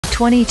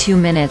22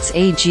 minutes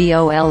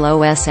ago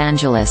Los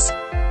Angeles.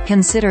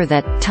 Consider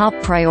that top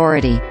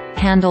priority,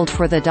 handled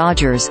for the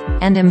Dodgers,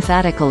 and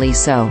emphatically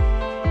so.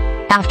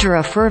 After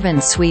a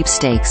fervent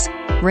sweepstakes,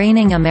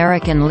 reigning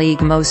American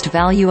League Most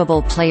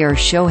Valuable Player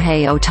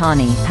Shohei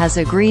Ohtani has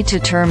agreed to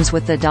terms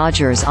with the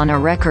Dodgers on a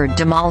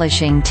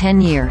record-demolishing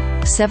 10-year,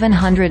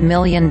 $700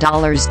 million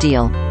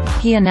deal,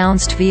 he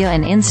announced via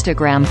an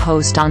Instagram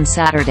post on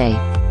Saturday.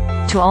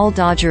 To all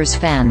Dodgers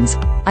fans,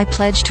 I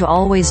pledge to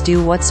always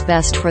do what's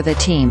best for the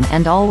team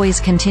and always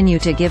continue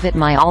to give it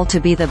my all to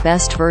be the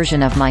best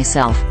version of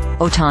myself,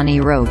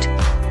 Ohtani wrote.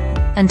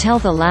 Until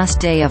the last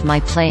day of my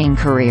playing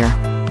career,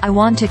 I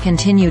want to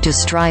continue to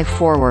strive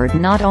forward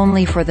not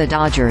only for the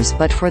Dodgers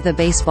but for the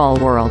baseball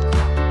world.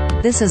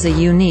 This is a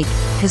unique,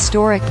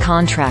 historic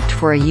contract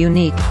for a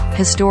unique,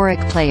 historic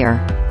player,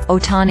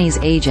 Ohtani's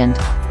agent,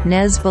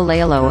 Nez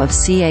Balelo of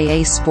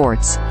CAA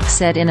Sports,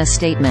 said in a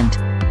statement.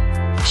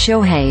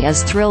 Shohei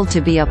is thrilled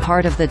to be a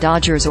part of the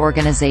Dodgers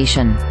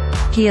organization.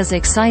 He is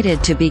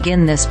excited to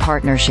begin this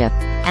partnership,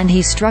 and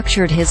he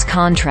structured his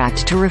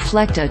contract to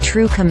reflect a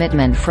true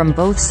commitment from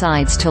both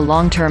sides to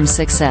long-term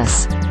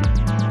success.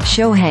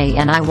 Shohei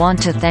and I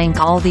want to thank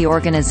all the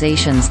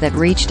organizations that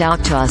reached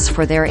out to us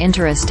for their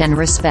interest and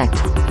respect,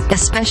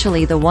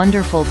 especially the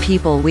wonderful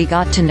people we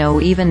got to know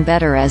even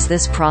better as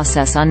this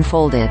process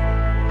unfolded.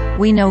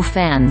 We know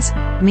fans,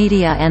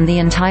 media and the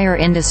entire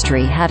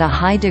industry had a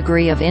high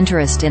degree of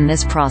interest in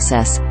this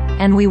process,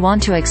 and we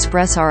want to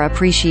express our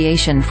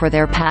appreciation for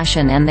their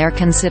passion and their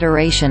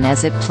consideration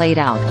as it played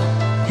out.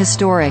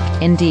 Historic,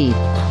 indeed.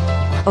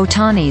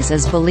 Ohtani's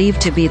is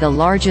believed to be the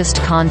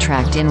largest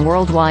contract in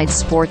worldwide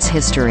sports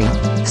history,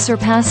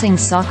 surpassing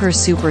soccer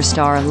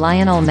superstar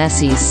Lionel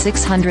Messi's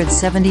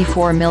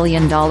 $674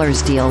 million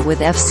deal with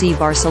FC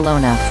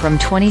Barcelona from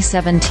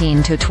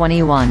 2017 to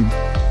 21.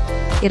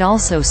 It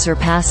also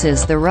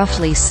surpasses the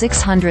roughly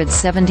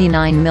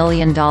 $679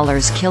 million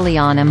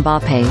Kylian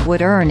Mbappé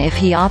would earn if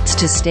he opts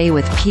to stay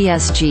with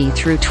PSG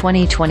through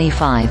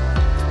 2025.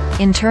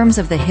 In terms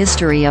of the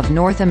history of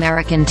North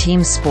American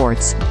team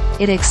sports,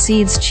 it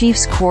exceeds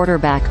Chiefs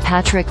quarterback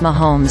Patrick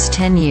Mahomes'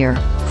 10-year,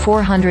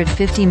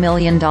 $450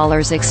 million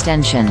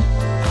extension.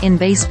 In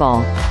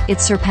baseball, it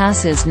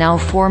surpasses now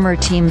former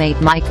teammate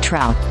Mike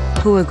Trout,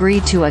 who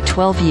agreed to a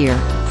 12-year,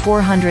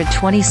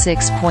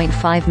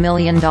 $426.5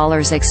 million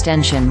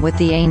extension with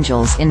the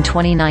Angels in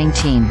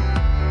 2019.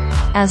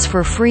 As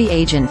for free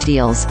agent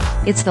deals,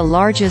 it's the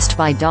largest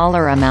by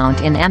dollar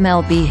amount in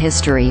MLB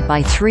history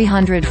by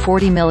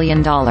 $340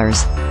 million,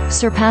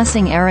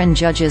 surpassing Aaron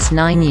Judge's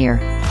 9-year,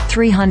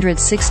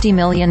 $360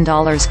 million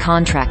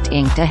contract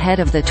inked ahead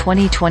of the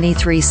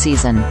 2023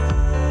 season.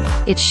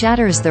 It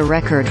shatters the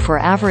record for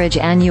average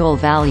annual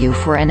value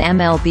for an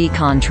MLB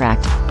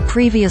contract,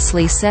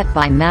 previously set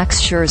by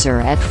Max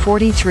Scherzer at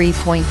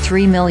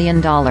 $43.3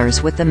 million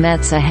with the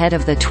Mets ahead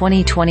of the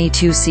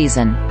 2022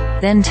 season,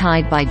 then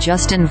tied by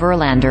Justin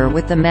Verlander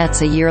with the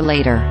Mets a year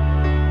later.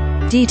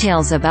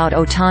 Details about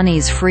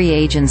Ohtani's free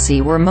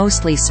agency were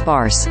mostly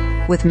sparse,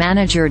 with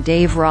manager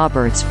Dave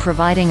Roberts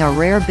providing a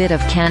rare bit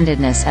of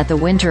candidness at the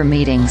winter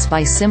meetings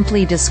by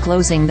simply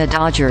disclosing the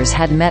Dodgers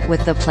had met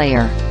with the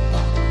player.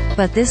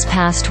 But this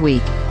past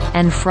week,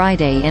 and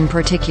Friday in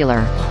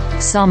particular,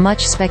 saw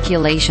much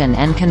speculation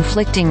and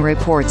conflicting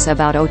reports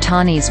about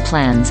Ohtani's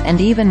plans and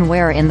even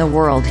where in the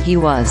world he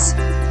was.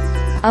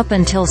 Up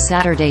until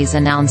Saturday's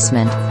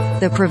announcement,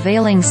 the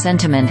prevailing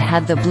sentiment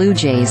had the Blue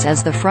Jays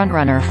as the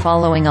frontrunner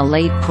following a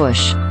late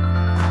push.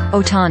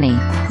 Ohtani,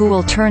 who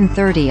will turn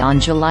 30 on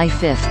July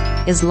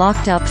 5, is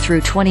locked up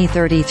through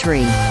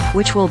 2033,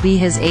 which will be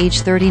his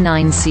age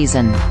 39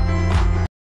 season.